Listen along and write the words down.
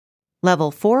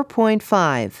Level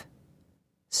 4.5,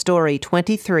 Story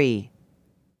 23.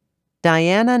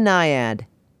 Diana Nyad.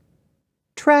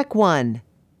 Track 1.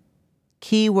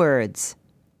 Key words.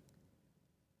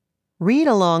 Read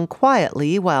along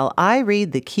quietly while I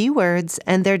read the key words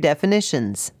and their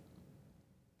definitions.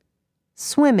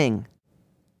 Swimming.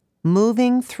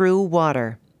 Moving through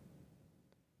water.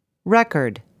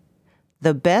 Record.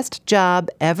 The best job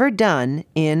ever done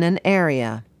in an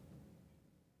area.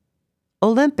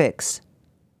 Olympics.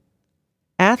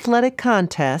 Athletic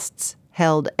contests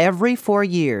held every 4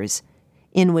 years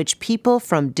in which people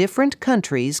from different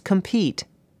countries compete.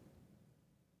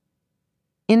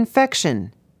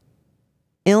 Infection.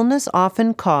 Illness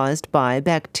often caused by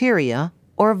bacteria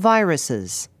or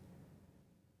viruses.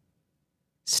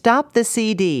 Stop the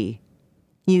CD.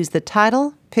 Use the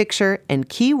title, picture, and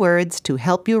key words to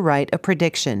help you write a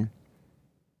prediction.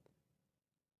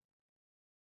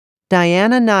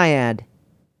 Diana Nyad.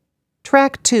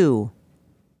 Track 2.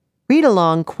 Read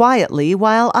along quietly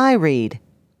while I read.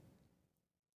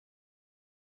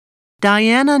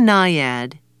 Diana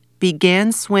Nyad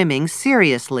began swimming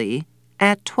seriously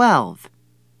at 12.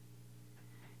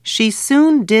 She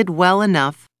soon did well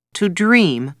enough to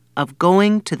dream of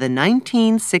going to the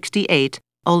 1968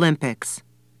 Olympics.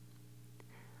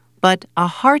 But a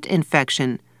heart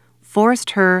infection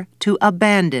forced her to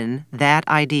abandon that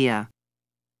idea.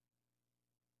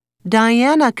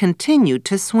 Diana continued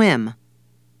to swim,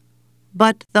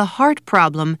 but the heart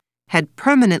problem had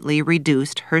permanently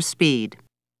reduced her speed.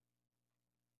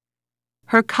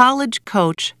 Her college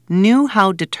coach knew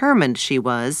how determined she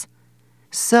was,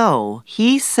 so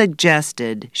he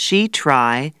suggested she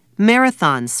try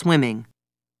marathon swimming.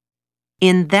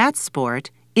 In that sport,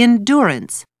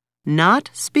 endurance, not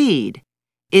speed,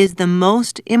 is the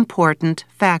most important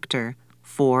factor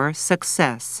for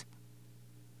success.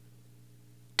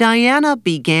 Diana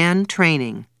began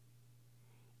training.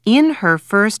 In her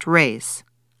first race,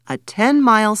 a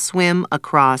 10-mile swim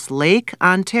across Lake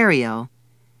Ontario,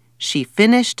 she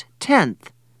finished 10th,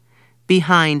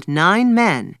 behind 9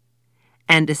 men,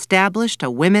 and established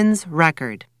a women's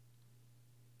record.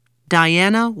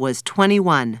 Diana was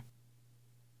 21.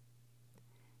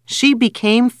 She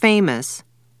became famous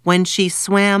when she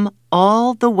swam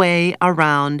all the way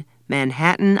around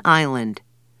Manhattan Island.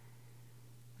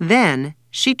 Then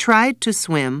she tried to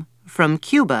swim from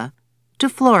Cuba to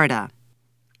Florida.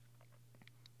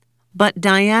 But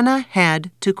Diana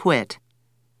had to quit.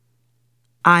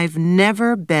 "I've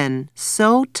never been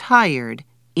so tired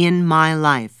in my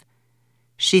life,"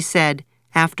 she said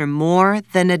after more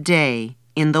than a day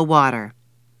in the water.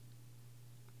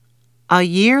 A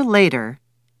year later,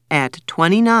 at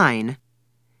 29,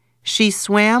 she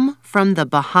swam from the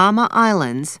Bahama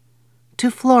Islands to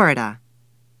Florida.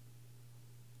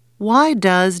 Why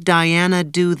does Diana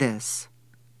do this?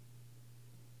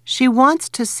 She wants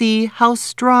to see how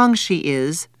strong she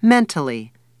is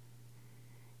mentally.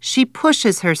 She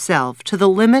pushes herself to the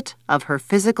limit of her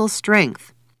physical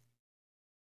strength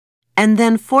and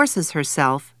then forces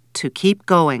herself to keep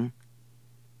going.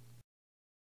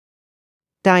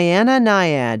 Diana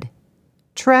Nyad.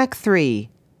 Track 3.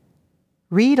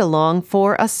 Read along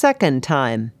for a second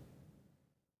time.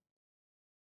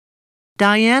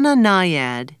 Diana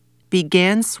Nyad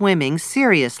began swimming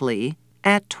seriously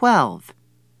at 12.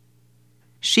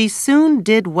 She soon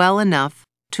did well enough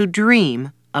to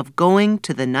dream of going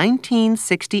to the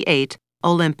 1968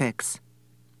 Olympics.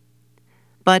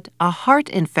 But a heart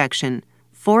infection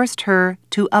forced her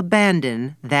to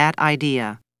abandon that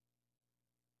idea.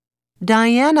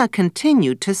 Diana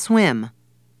continued to swim,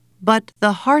 but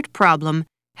the heart problem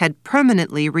had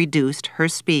permanently reduced her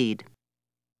speed.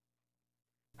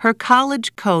 Her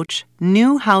college coach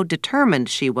knew how determined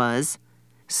she was,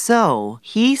 so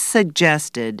he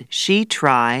suggested she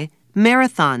try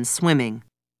marathon swimming.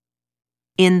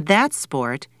 In that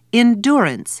sport,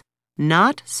 endurance,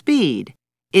 not speed,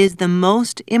 is the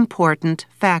most important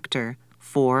factor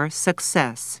for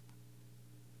success.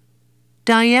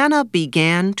 Diana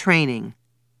began training.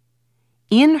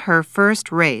 In her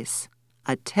first race,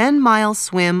 a 10-mile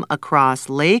swim across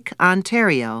Lake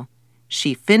Ontario,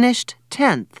 she finished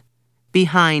 10th,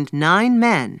 behind 9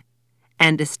 men,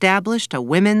 and established a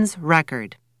women's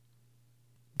record.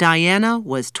 Diana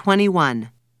was 21.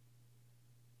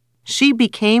 She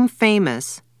became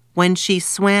famous when she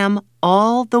swam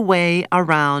all the way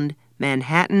around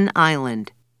Manhattan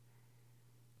Island.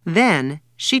 Then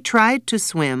she tried to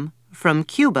swim from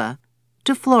Cuba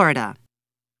to Florida.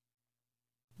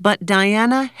 But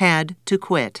Diana had to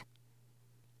quit.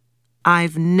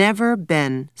 "I've never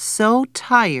been so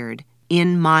tired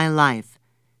in my life,"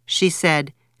 she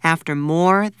said after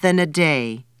more than a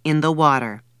day in the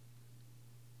water.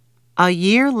 A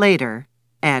year later,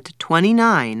 at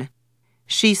 29,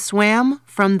 she swam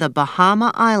from the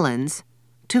Bahama Islands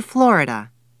to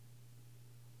Florida.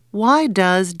 Why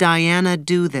does Diana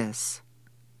do this?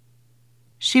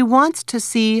 She wants to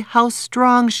see how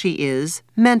strong she is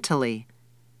mentally.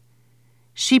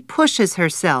 She pushes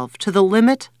herself to the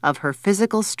limit of her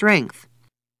physical strength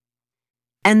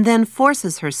and then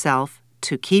forces herself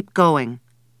to keep going.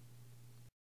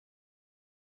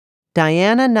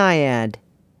 Diana Nyad,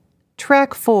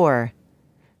 Track 4.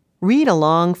 Read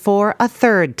along for a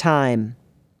third time.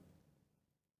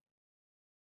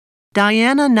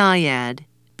 Diana Nyad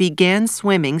began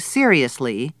swimming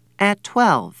seriously at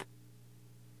 12.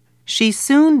 She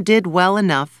soon did well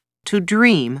enough to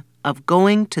dream of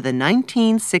going to the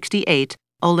 1968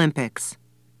 Olympics.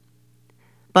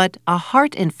 But a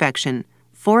heart infection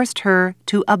forced her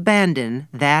to abandon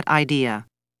that idea.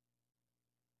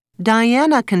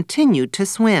 Diana continued to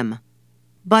swim,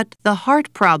 but the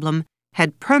heart problem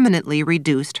had permanently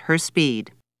reduced her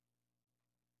speed.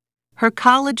 Her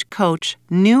college coach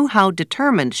knew how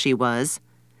determined she was,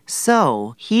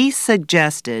 so he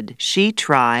suggested she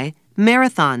try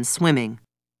marathon swimming.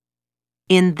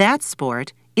 In that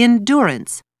sport,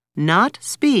 endurance, not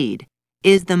speed,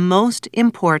 is the most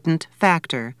important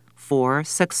factor for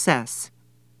success.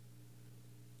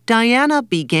 Diana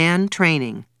began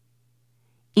training.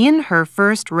 In her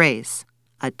first race,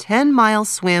 a 10-mile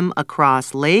swim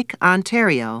across Lake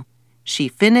Ontario, she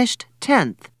finished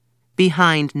 10th,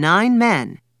 behind 9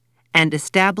 men, and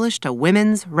established a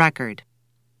women's record.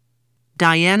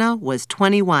 Diana was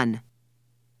 21.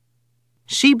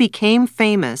 She became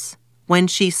famous when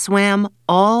she swam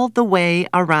all the way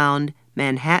around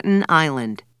Manhattan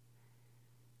Island.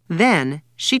 Then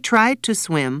she tried to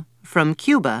swim from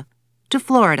Cuba to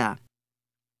Florida.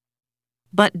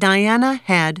 But Diana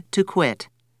had to quit.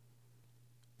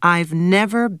 "I've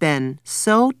never been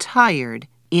so tired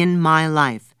in my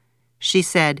life," she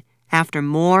said after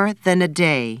more than a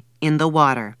day in the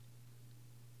water.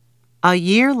 A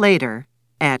year later,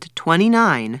 at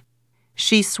 29,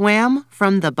 she swam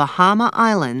from the Bahama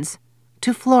Islands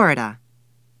to Florida.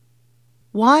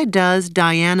 Why does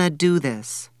Diana do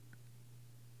this?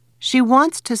 She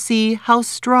wants to see how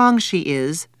strong she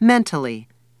is mentally.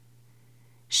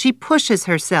 She pushes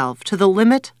herself to the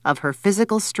limit of her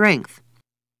physical strength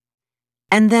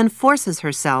and then forces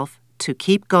herself to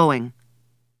keep going.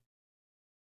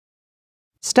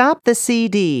 Stop the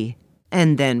CD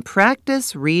and then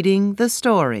practice reading the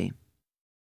story.